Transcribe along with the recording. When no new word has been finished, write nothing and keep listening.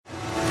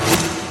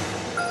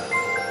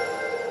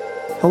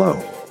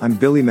Hello, I'm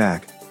Billy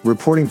Mack,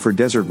 reporting for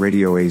Desert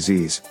Radio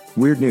AZ's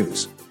Weird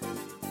News.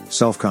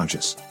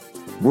 Self-conscious?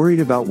 Worried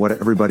about what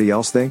everybody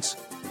else thinks?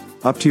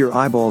 Up to your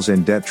eyeballs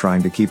in debt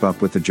trying to keep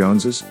up with the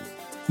Joneses?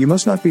 You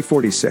must not be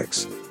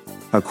 46.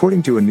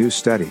 According to a new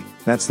study,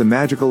 that's the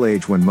magical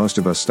age when most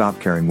of us stop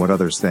caring what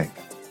others think.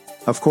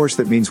 Of course,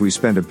 that means we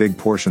spend a big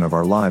portion of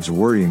our lives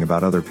worrying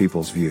about other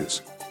people's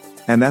views.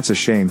 And that's a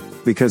shame,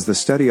 because the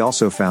study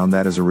also found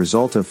that as a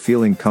result of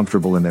feeling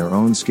comfortable in their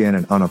own skin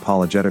and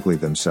unapologetically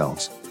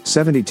themselves,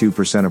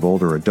 72% of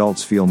older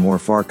adults feel more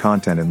far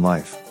content in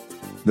life.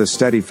 The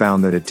study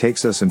found that it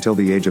takes us until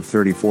the age of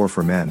 34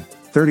 for men,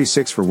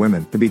 36 for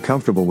women, to be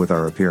comfortable with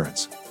our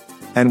appearance.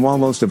 And while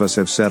most of us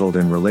have settled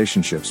in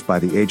relationships by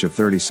the age of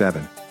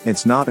 37,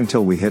 it's not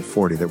until we hit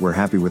 40 that we're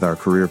happy with our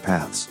career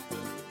paths.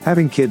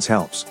 Having kids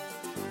helps.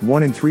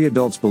 1 in 3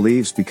 adults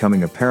believes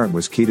becoming a parent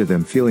was key to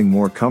them feeling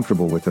more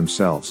comfortable with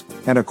themselves,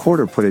 and a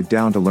quarter put it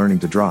down to learning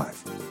to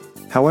drive.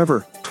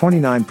 However,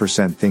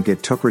 29% think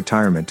it took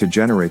retirement to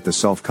generate the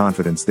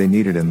self-confidence they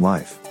needed in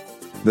life.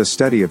 The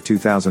study of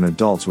 2,000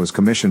 adults was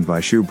commissioned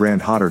by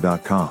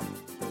shoebrandhotter.com.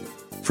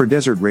 For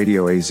Desert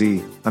Radio AZ,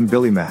 I'm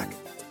Billy Mack.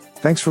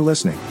 Thanks for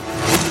listening.